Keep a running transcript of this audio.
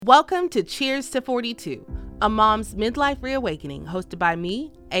Welcome to Cheers to 42, a mom's midlife reawakening hosted by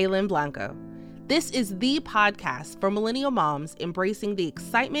me, Aylin Blanco. This is the podcast for millennial moms embracing the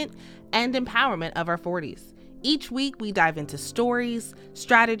excitement and empowerment of our 40s. Each week, we dive into stories,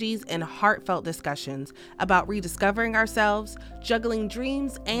 strategies, and heartfelt discussions about rediscovering ourselves, juggling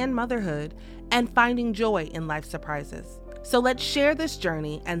dreams and motherhood, and finding joy in life's surprises. So let's share this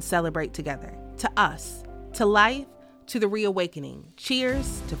journey and celebrate together. To us, to life, to the reawakening.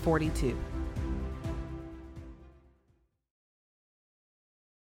 Cheers to 42.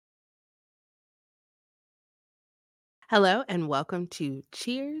 Hello and welcome to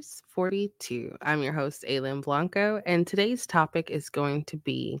Cheers 42. I'm your host, Aylin Blanco, and today's topic is going to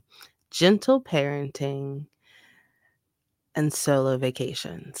be gentle parenting and solo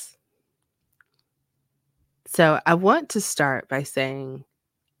vacations. So I want to start by saying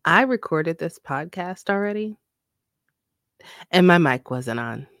I recorded this podcast already and my mic wasn't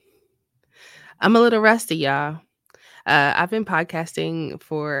on. I'm a little rusty, y'all. I've been podcasting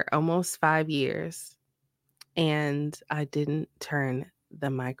for almost 5 years. And I didn't turn the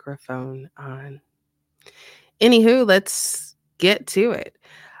microphone on. Anywho, let's get to it.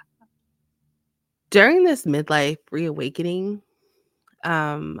 During this midlife reawakening,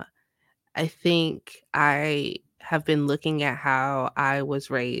 I think I have been looking at how I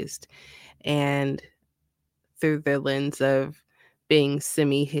was raised and through the lens of being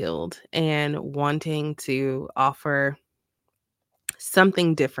semi-healed and wanting to offer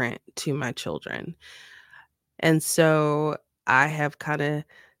something different to my children. And so I have kind of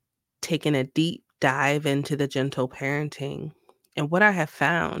taken a deep dive into the gentle parenting. And what I have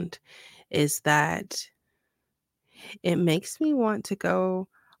found is that it makes me want to go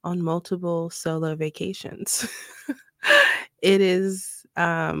on multiple solo vacations. It is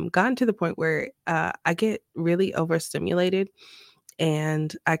gotten to the point where I get really overstimulated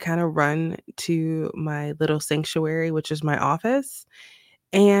and I kind of run to my little sanctuary, which is my office,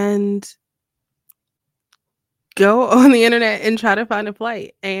 and go on the internet and try to find a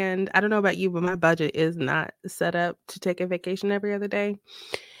flight. And I don't know about you, but my budget is not set up to take a vacation every other day,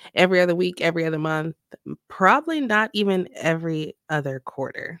 every other week, every other month, probably not even every other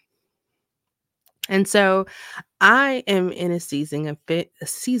quarter. And so I am in a season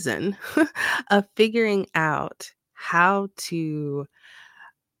of figuring out how to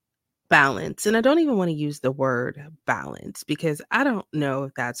balance. And I don't even want to use the word balance because I don't know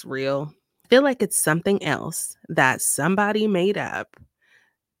if that's real. I feel like it's something else that somebody made up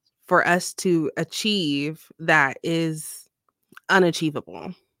for us to achieve that is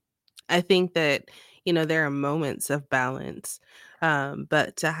unachievable. I think that, there are moments of balance,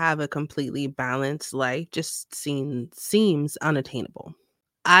 but to have a completely balanced life just seems unattainable.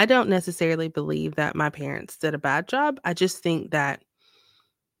 I don't necessarily believe that my parents did a bad job. I just think that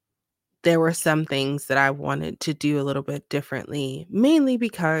there were some things that I wanted to do a little bit differently, mainly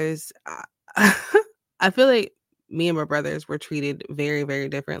because I feel like me and my brothers were treated very, very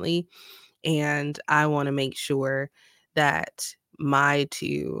differently. And I want to make sure that my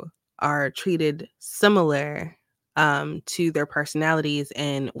two are treated similar to their personalities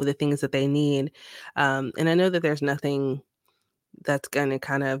and with the things that they need. And I know that there's nothing that's going to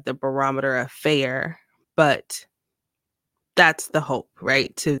kind of the barometer of fair, but that's the hope,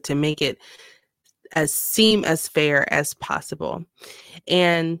 right? To make it seem as fair as possible.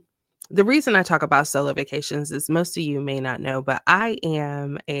 And the reason I talk about solo vacations is most of you may not know, but I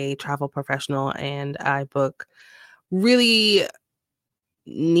am a travel professional and I book really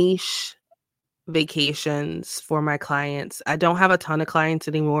niche vacations for my clients. I don't have a ton of clients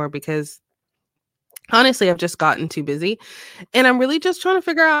anymore because honestly, I've just gotten too busy and I'm really just trying to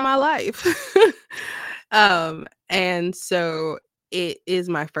figure out my life. And so it is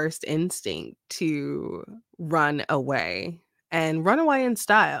my first instinct to run away and run away in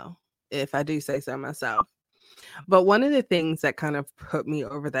style, if I do say so myself. But one of the things that kind of put me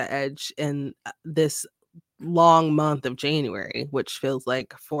over the edge in this long month of January, which feels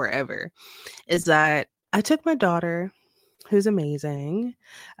like forever, is that I took my daughter, who's amazing,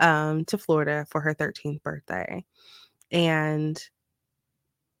 to Florida for her 13th birthday. And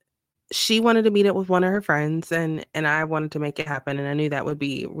she wanted to meet up with one of her friends and I wanted to make it happen. And I knew that would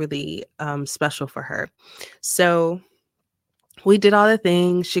be really special for her. So we did all the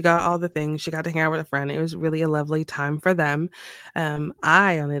things. She got all the things. She got to hang out with a friend. It was really a lovely time for them.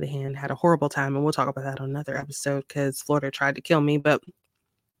 I, on the other hand, had a horrible time. And we'll talk about that on another episode because Florida tried to kill me, but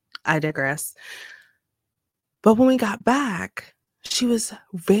I digress. But when we got back, she was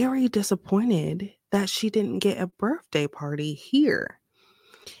very disappointed that she didn't get a birthday party here.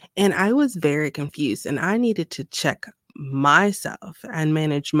 And I was very confused and I needed to check myself and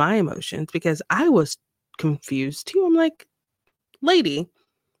manage my emotions because I was confused too. I'm like, lady,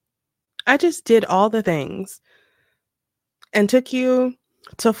 I just did all the things and took you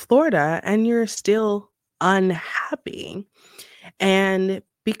to Florida and you're still unhappy. And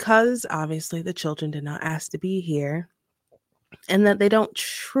because obviously the children did not ask to be here and that they don't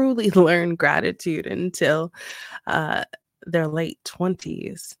truly learn gratitude until uh, their late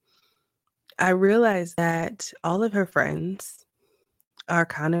 20s, I realized that all of her friends are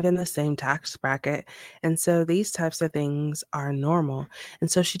kind of in the same tax bracket. And so these types of things are normal.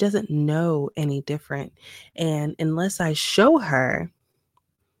 And so she doesn't know any different. And unless I show her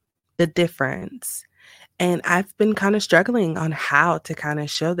the difference, and I've been kind of struggling on how to kind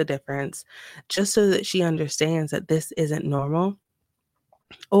of show the difference just so that she understands that this isn't normal.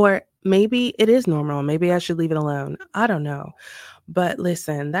 Or maybe it is normal. Maybe I should leave it alone. I don't know. But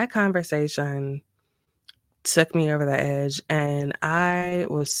listen, that conversation took me over the edge, and I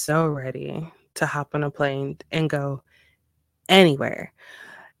was so ready to hop on a plane and go anywhere.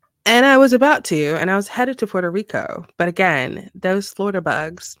 And I was about to, and I was headed to Puerto Rico. But again, those Florida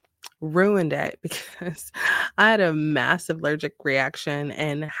bugs ruined it because I had a massive allergic reaction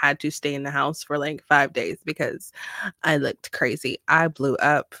and had to stay in the house for like 5 days because I looked crazy. I blew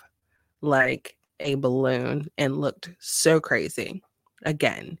up like a balloon and looked so crazy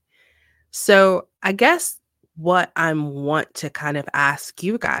again. So I guess what I want to kind of ask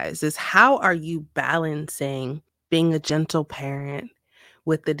you guys is how are you balancing being a gentle parent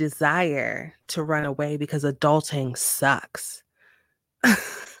with the desire to run away because adulting sucks?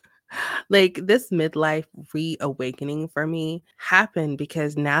 Like this midlife reawakening for me happened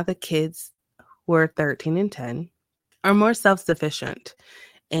because now the kids who are 13 and 10 are more self-sufficient.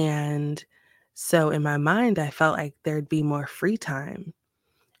 And so in my mind, I felt like there'd be more free time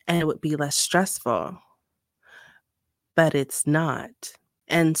and it would be less stressful, but it's not.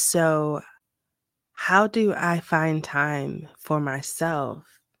 And so, how do I find time for myself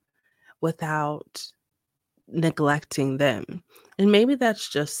without neglecting them? And maybe that's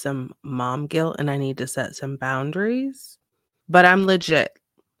just some mom guilt and I need to set some boundaries, but I'm legit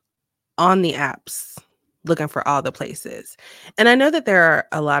on the apps looking for all the places. And I know that there are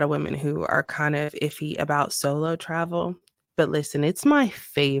a lot of women who are kind of iffy about solo travel, but listen, it's my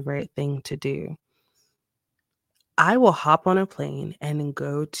favorite thing to do. I will hop on a plane and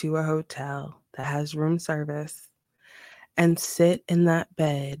go to a hotel that has room service and sit in that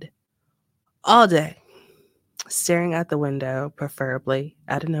bed all day, staring out the window, preferably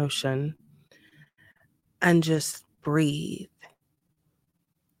at an ocean, and just breathe.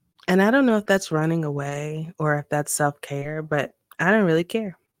 And I don't know if that's running away or if that's self-care, but I don't really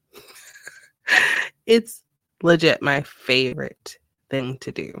care. It's legit my favorite thing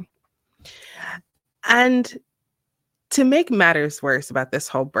to do. And to make matters worse about this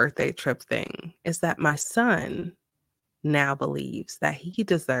whole birthday trip thing is that my son now believes that he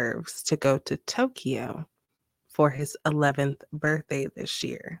deserves to go to Tokyo for his 11th birthday this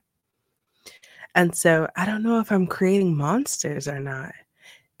year. And so I don't know if I'm creating monsters or not.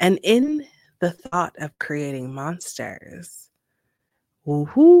 And in the thought of creating monsters,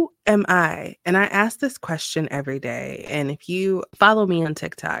 who am I? And I ask this question every day. And if you follow me on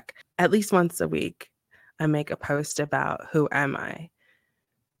TikTok, at least once a week, I make a post about who am I?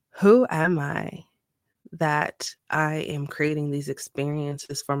 Who am I that I am creating these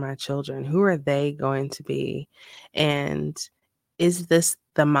experiences for my children? Who are they going to be? And is this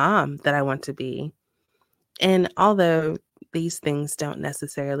the mom that I want to be? And although these things don't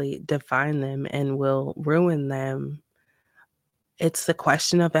necessarily define them and will ruin them, it's the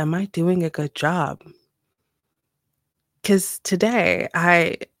question of, am I doing a good job? Because today,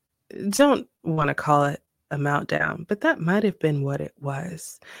 I don't want to call it a meltdown, but that might have been what it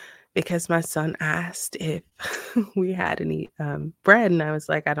was. Because my son asked if we had any bread, and I was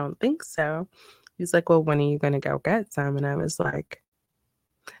like, I don't think so. He's like, well, when are you going to go get some? And I was like,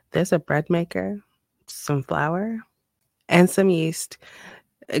 there's a bread maker, some flour, and some yeast.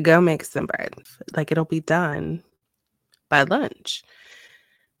 Go make some bread. Like it'll be done by lunch.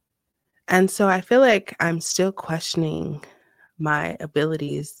 And so I feel like I'm still questioning my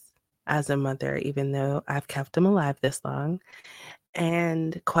abilities as a mother, even though I've kept him alive this long,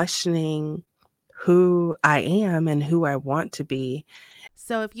 and questioning who I am and who I want to be.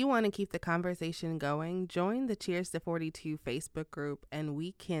 So if you want to keep the conversation going, join the Cheers to 42 Facebook group and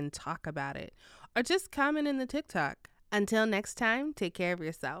we can talk about it. Or just comment in the TikTok. Until next time, take care of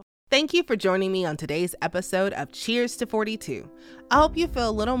yourself. Thank you for joining me on today's episode of Cheers to 42. I hope you feel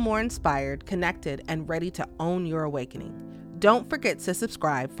a little more inspired, connected, and ready to own your awakening. Don't forget to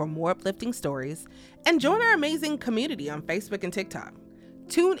subscribe for more uplifting stories and join our amazing community on Facebook and TikTok.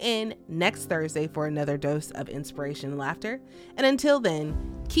 Tune in next Thursday for another dose of inspiration and laughter. And until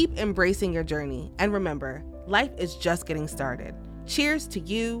then, keep embracing your journey. And remember, life is just getting started. Cheers to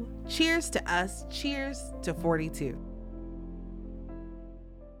you. Cheers to us. Cheers to 42.